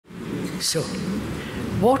So,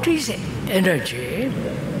 what is energy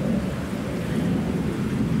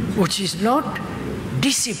which is not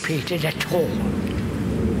dissipated at all?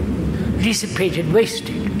 Dissipated,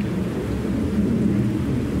 wasted.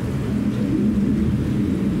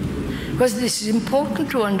 Because this is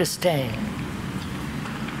important to understand.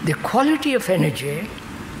 The quality of energy,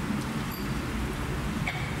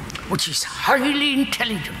 which is highly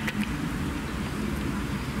intelligent,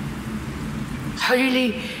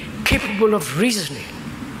 highly capable of reasoning,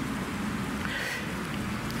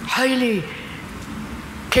 highly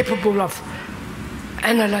capable of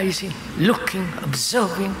analyzing, looking,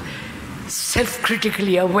 observing,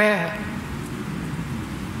 self-critically aware,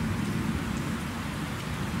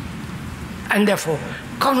 and therefore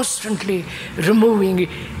constantly removing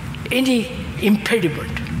any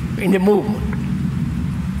impediment in the movement.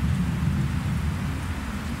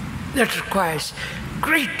 That requires a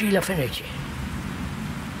great deal of energy.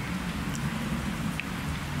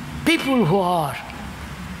 People who are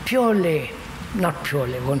purely, not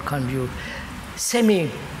purely, one can't use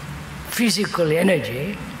semi-physical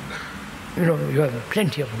energy, you know, you have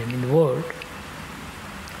plenty of them in the world.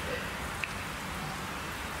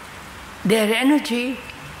 Their energy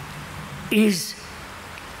is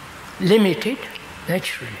limited,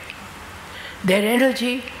 naturally. Their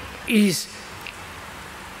energy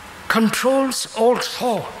controls all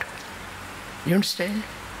thought. You understand?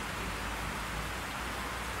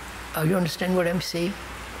 You understand what I'm saying?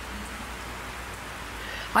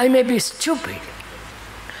 I may be stupid,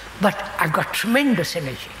 but I've got tremendous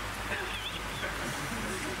energy.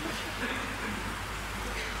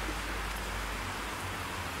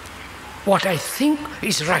 What I think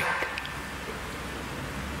is right,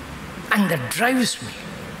 and that drives me.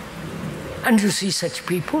 And you see such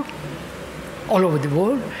people all over the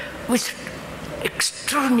world with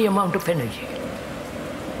extraordinary amount of energy.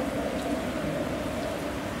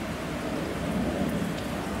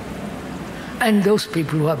 And those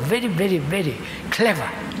people who are very, very, very clever,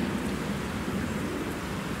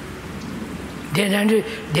 their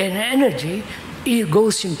energy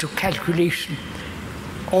goes into calculation,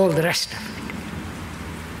 all the rest of it.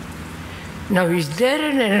 Now, is there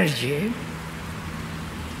an energy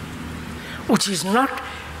which is not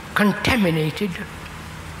contaminated,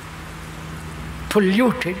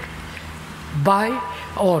 polluted by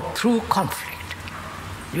or through conflict?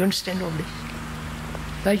 You understand all this?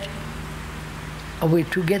 Right? Are we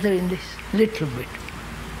together in this? Little bit.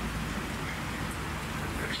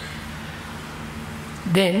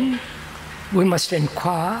 Then we must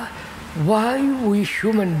inquire why we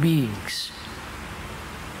human beings,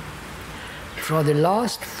 for the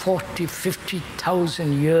last 40,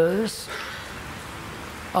 50,000 years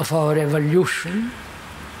of our evolution,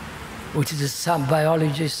 which is some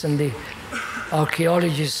biologists and the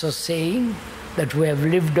archaeologists are saying that we have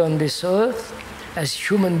lived on this earth as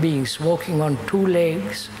human beings walking on two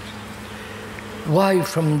legs, why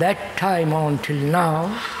from that time on till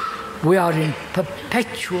now we are in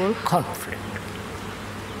perpetual conflict.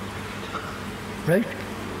 Right?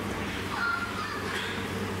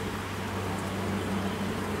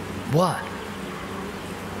 Why?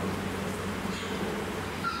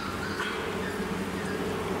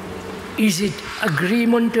 Is it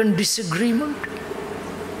agreement and disagreement?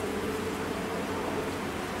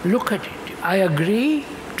 Look at it. I agree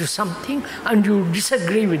to something and you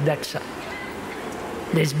disagree with that something.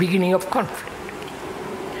 There's beginning of conflict.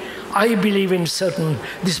 I believe in certain,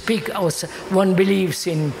 one believes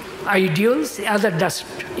in ideals, the other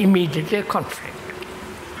doesn't. Immediately a conflict.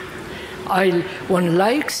 One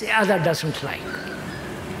likes, the other doesn't like.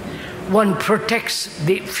 One protects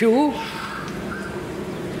the few,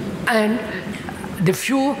 and the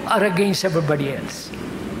few are against everybody else.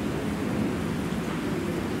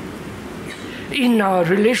 In our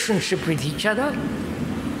relationship with each other,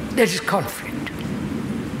 there is conflict.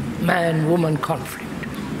 Man-woman conflict.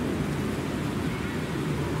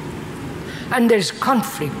 And there is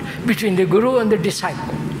conflict between the guru and the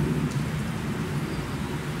disciple.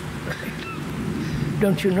 Right?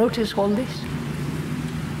 Don't you notice all this?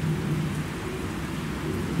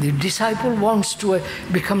 The disciple wants to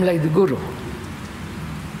become like the guru.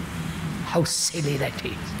 How silly that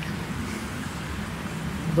is.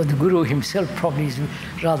 But the guru himself probably is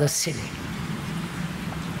rather silly.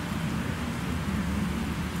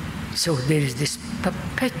 So there is this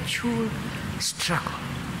perpetual struggle,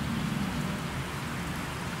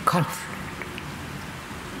 conflict.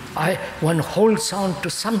 One holds on to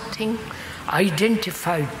something,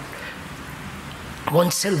 identified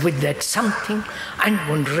oneself with that something, and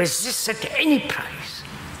one resists at any price.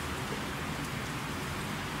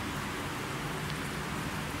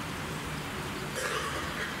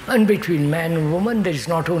 And between man and woman, there is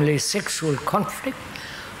not only sexual conflict,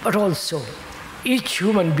 but also each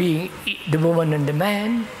human being, the woman and the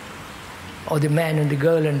man, or the man and the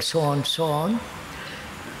girl, and so on,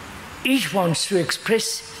 each wants to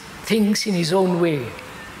express things in his own way.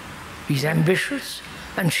 He's ambitious,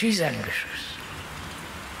 and she's ambitious.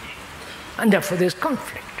 And therefore there's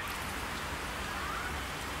conflict.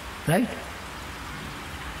 Right?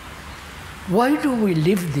 Why do we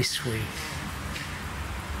live this way?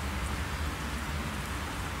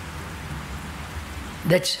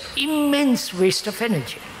 That's immense waste of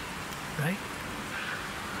energy, right?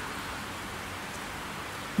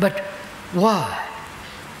 But why?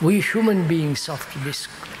 We human beings, after this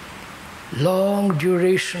long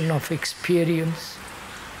duration of experience,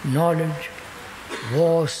 knowledge,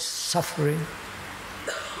 wars, suffering,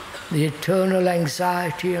 the eternal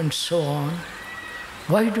anxiety and so on,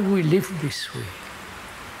 why do we live this way?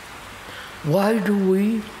 Why do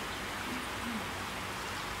we,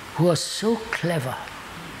 who are so clever,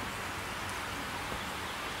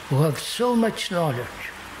 who have so much knowledge,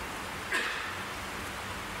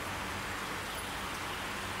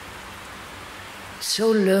 so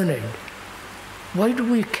learned, why do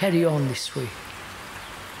we carry on this way?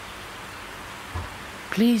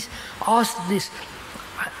 Please ask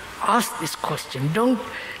this question. Don't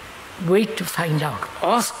wait to find out.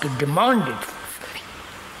 Ask it, demand it.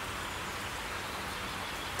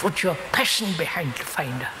 Put your passion behind to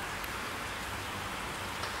find out.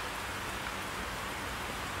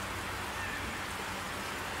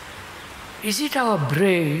 Is it our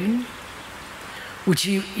brain which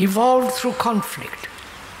evolved through conflict?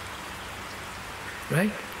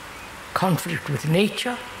 Right? Conflict with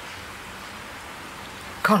nature,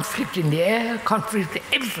 conflict in the air, conflict with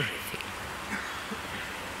everything.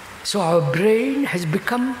 So our brain has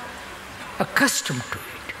become accustomed to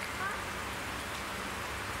it.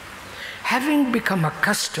 Having become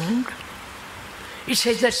accustomed, it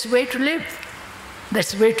says that's the way to live,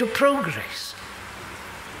 that's the way to progress.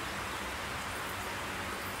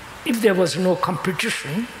 If there was no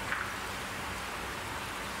competition,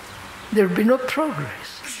 there would be no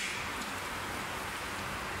progress.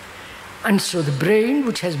 And so the brain,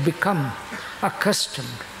 which has become accustomed,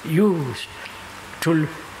 used to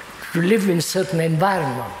live in a certain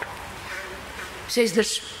environment, says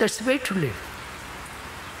that's the way to live.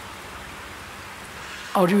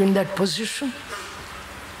 Are you in that position?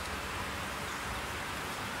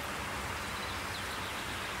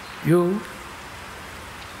 You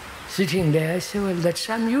sitting there say, well,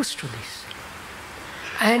 I'm used to this.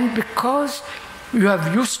 And because you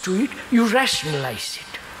have used to it, you rationalize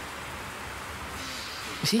it.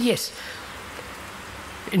 You see, yes,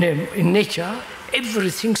 in nature,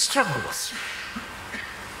 everything struggles.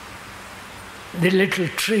 The little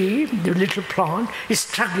tree, the little plant is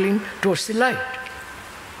struggling towards the light.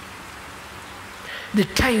 The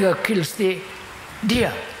tiger kills the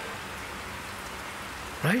deer,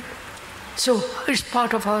 right? So it's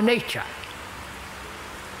part of our nature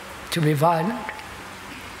to be violent,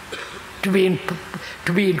 to be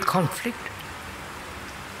in conflict,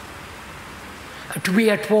 to be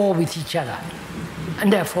at war with each other,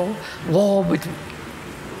 and therefore war with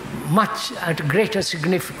much greater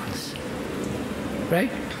significance.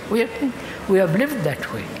 Right? We have lived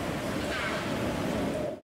that way.